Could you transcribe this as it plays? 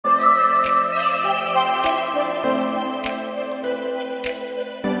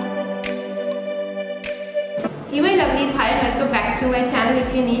to my channel.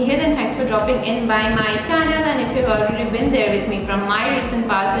 If you're new here, then thanks for dropping in by my channel, and if you've already been there with me from my recent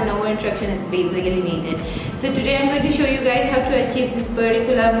past, then no more introduction is basically needed. So today I'm going to show you guys how to achieve this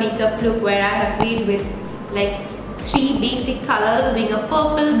particular makeup look where I have played with like 3 basic colors, being a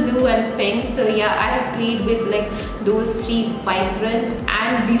purple, blue and pink. So yeah, I have played with like those 3 vibrant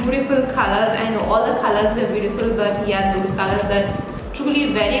and beautiful colors. I know all the colors are beautiful, but yeah, those colors are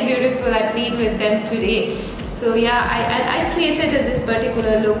truly very beautiful. I played with them today. So yeah, I created this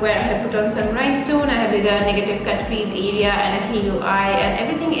particular look where I have put on some rhinestone, I have did a negative cut crease area and a halo eye, and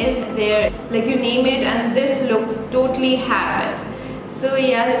everything is there, like you name it, and this look totally have it. So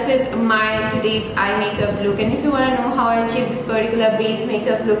yeah, this is my today's eye makeup look, and if you want to know how I achieved this particular base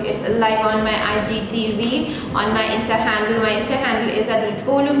makeup look, it's live on my IGTV, on my Insta handle. My Insta handle is at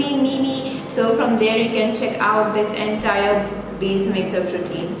Poulami. So from there you can check out this entire base makeup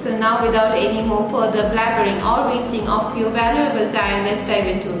routine. So now without any more further blabbering or wasting of your valuable time, let's dive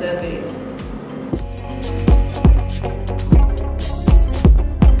into the video.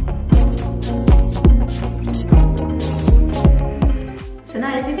 So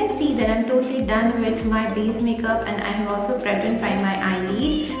now as you can see that I'm totally done with my base makeup, and I have also prepped and primed my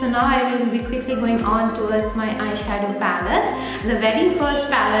eyelid. So now I will be quickly going on towards my eyeshadow palette. The very first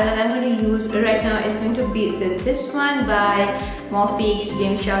palette that I'm going to use right now is going to be this one by Morphe's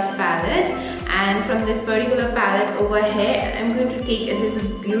Gem Shots palette. And from this particular palette over here, I'm going to take this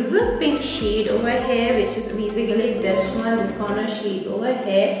beautiful pink shade over here, which is basically this one, this corner shade over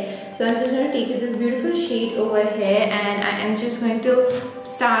here. So I'm just going to take this beautiful shade over here, and I am just going to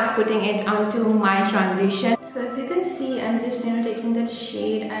start putting it onto my transition. So as you can see, I'm just taking that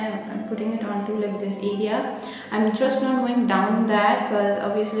shade, I'm putting it onto like this area. I'm just not going down that because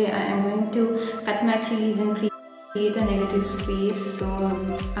obviously I am going to cut my crease and create a negative space, so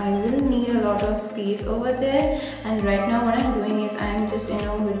I will need a lot of space over there. And right now what I'm doing is I'm just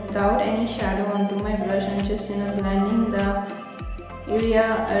without any shadow onto my brush, I'm just blending the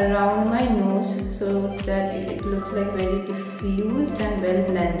area around my nose so that it looks like very diffused and well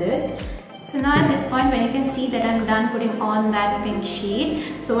blended. So now at this point, when you can see that I'm done putting on that pink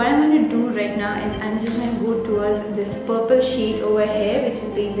shade, so what I'm going to do right now is I'm just going to go towards this purple shade over here, which is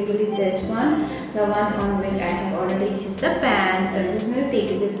basically this one, the one on which I have already hit the pan. So I'm just going to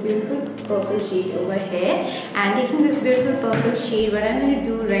take this beautiful purple shade over here, and taking this beautiful purple shade, what I'm going to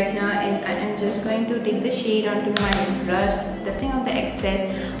do right now is I'm just going to take the shade onto my brush, dusting off the excess.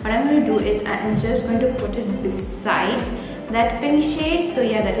 What I'm going to do is I'm just going to put it beside that pink shade. So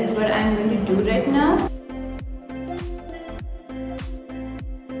yeah, that is what I'm going to do right now.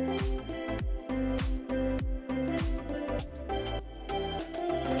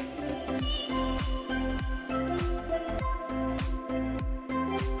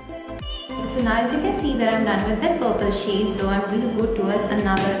 So now as you can see that I'm done with that purple shade, so I'm going to go towards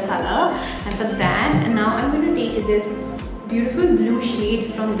another color, and for that, and now I'm going to take this beautiful blue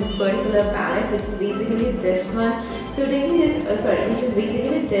shade from this particular palette, which is basically this one. So taking this, which is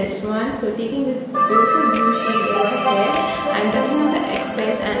basically this one. So taking this beautiful blue shade over here, I'm dusting off the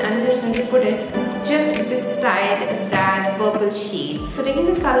excess, and I'm just going to put it just beside that purple shade. So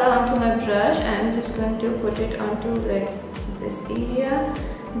taking the color onto my brush, I'm just going to put it onto like this area,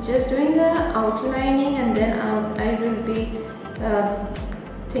 just doing the outlining, and then I will be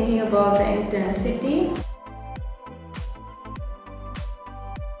thinking about the intensity.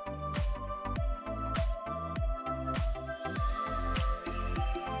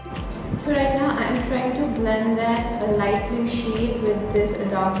 So right now I am trying to blend that light blue shade with this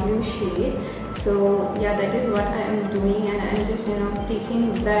dark blue shade. So yeah, that is what I am doing, and I am just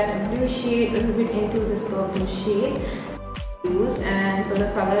taking that blue shade a little bit into this purple shade. And so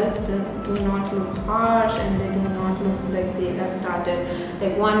the colors do not look harsh, and they do not look like they have started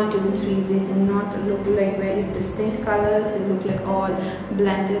like 1, 2, 3. They do not look like very distinct colors. They look like all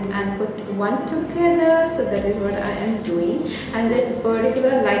blended and put one together. So that is what I am doing. And this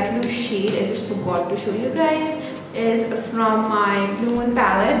particular light blue shade, I just forgot to show you guys, is from my Blue Moon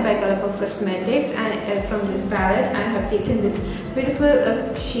palette by Colourpop Cosmetics, and from this palette I have taken this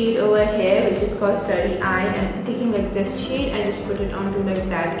beautiful shade over here, which is called Starry Eye, and taking like this shade, I just put it onto like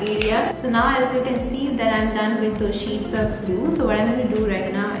that area. So now as you can see that I'm done with those shades of blue. So what I'm going to do right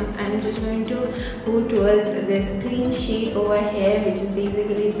now is I'm just going to go towards this green shade over here, which is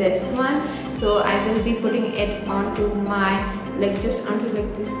basically this one. So I will be putting it onto my just onto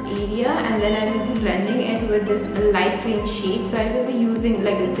like this area, and then I will be blending it with this light green shade. So I will be using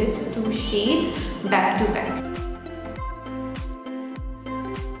like this 2 shades back to back.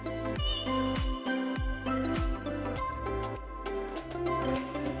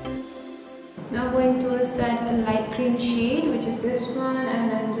 Now going towards that light green shade, which is this one,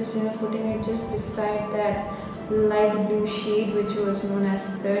 and I'm just putting it just beside that light blue shade which was known as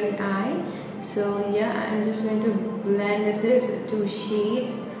third eye. So yeah, I'm just going to blend these two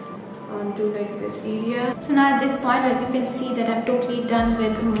shades onto like this area. So now at this point, as you can see, that I'm totally done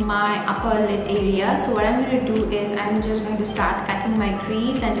with my upper lid area. So what I'm going to do is I'm just going to start cutting my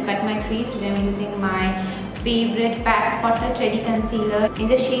crease, and to cut my crease today I'm using my favorite PAC Spotlight Ready Concealer in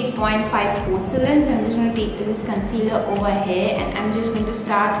the shade 0.5 Porcelain. So I'm just going to take this concealer over here and I'm just going to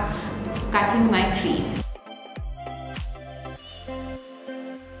start cutting my crease.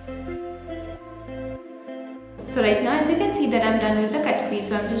 So right now, as you can see, that I'm done with the cut crease.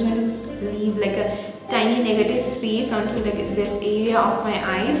 So I'm just going to leave like a tiny negative space onto like this area of my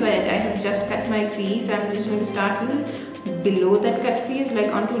eyes where I have just cut my crease. So I'm just going to start a little below that cut crease, like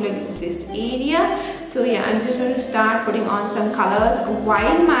onto like this area. So yeah, I'm just going to start putting on some colors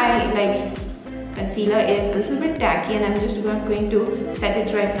while my like concealer is a little bit tacky, and I'm just not going to set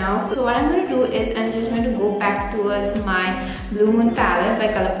it right now. So what I'm going to do is I'm just going to go back towards my Blue Moon palette by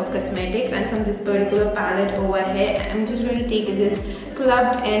Colourpop Cosmetics, and from this particular palette over here I'm just going to take this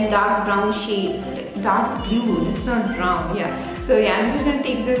clubbed and dark brown shade, dark blue, it's not brown, yeah. So yeah, I'm just going to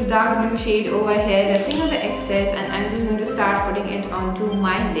take this dark blue shade over here, dusting on the excess, and I'm just going to start putting it onto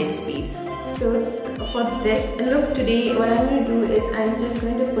my lid space. So for this look today, what I'm going to do is I'm just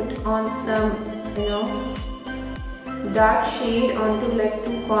going to put on some dark shade onto like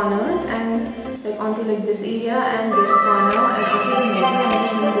two corners, and like onto like this area and this corner, and onto the middle I'm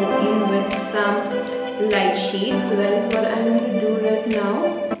just going to go in with some light shades. So that is what I'm going to do right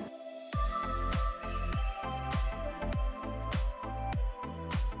now.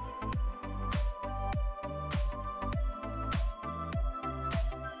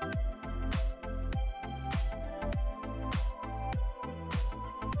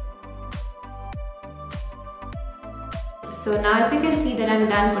 So now as you can see that I'm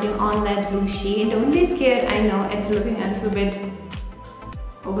done putting on that blue shade. Don't be scared, I know it's looking a little bit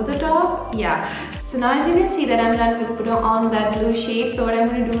over the top, yeah. So now as you can see that I'm done with putting on that blue shade. So what I'm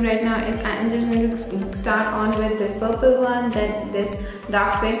going to do right now is I'm just going to start on with this purple one, then this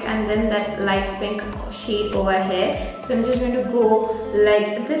dark pink, and then that light pink shade over here. So I'm just going to go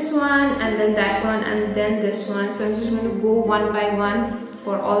like this one, and then that one, and then this one. So I'm just going to go one by one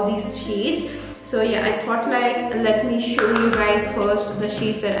for all these shades. So yeah, I thought like let me show you guys first the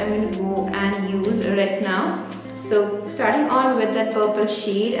shades that I'm going to go and use right now. So starting on with that purple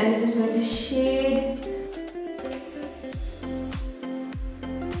shade, I'm just going to shade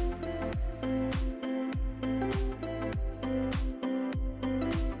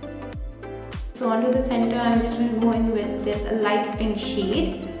so onto the center. I'm just going to go in with this light pink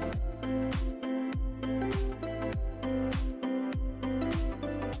shade.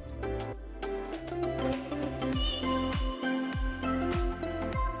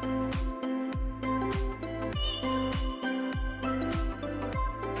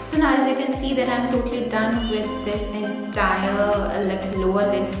 So now as you can see that I'm totally done with this entire like lower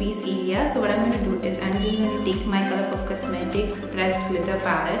lid space area. So what I'm going to do is I'm just going to take my Colourpop Cosmetics Pressed Glitter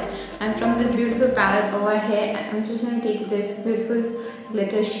palette, and from this beautiful palette over here I'm just going to take this beautiful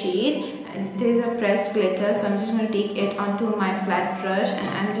glitter shade, and it is a pressed glitter. So I'm just going to take it onto my flat brush, and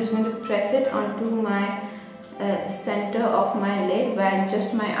I'm just going to press it onto my center of my lid where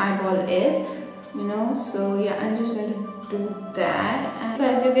just my eyeball is. So yeah, I'm just going to do that. And so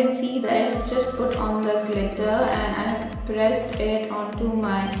as you can see that I have just put on the glitter and I have pressed it onto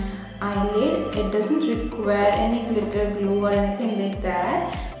my eyelid. It doesn't require any glitter glue or anything like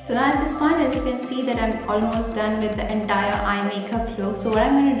that. So now at this point, as you can see that I'm almost done with the entire eye makeup look. So what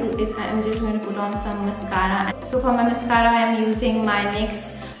I'm going to do is I'm just going to put on some mascara. So for my mascara I'm using my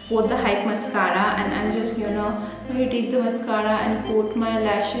NYX Coat the Hype mascara, and I'm just going to take the mascara and coat my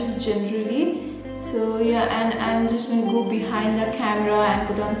lashes generally. So yeah, and I'm just going to go behind the camera and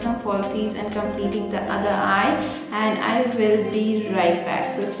put on some falsies and completing the other eye, and I will be right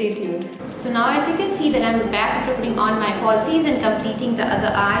back, so stay tuned. So now as you can see that I'm back after putting on my falsies and completing the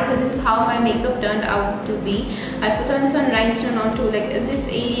other eye. So this is how my makeup turned out to be. I put on some rhinestone onto like this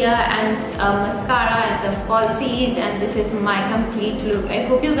area and mascara and some falsies, and this is my complete look. I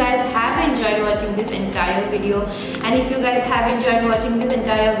hope you guys have enjoyed watching this entire video, and if you guys have enjoyed watching this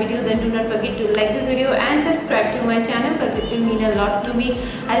entire video, then do not forget to like this video and subscribe to my channel because it will mean a lot to me.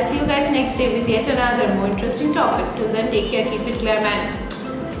 I'll see you guys next day with yet another more interesting topic. Till then, take care, keep it glam,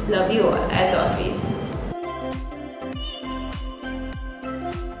 and love you all as always.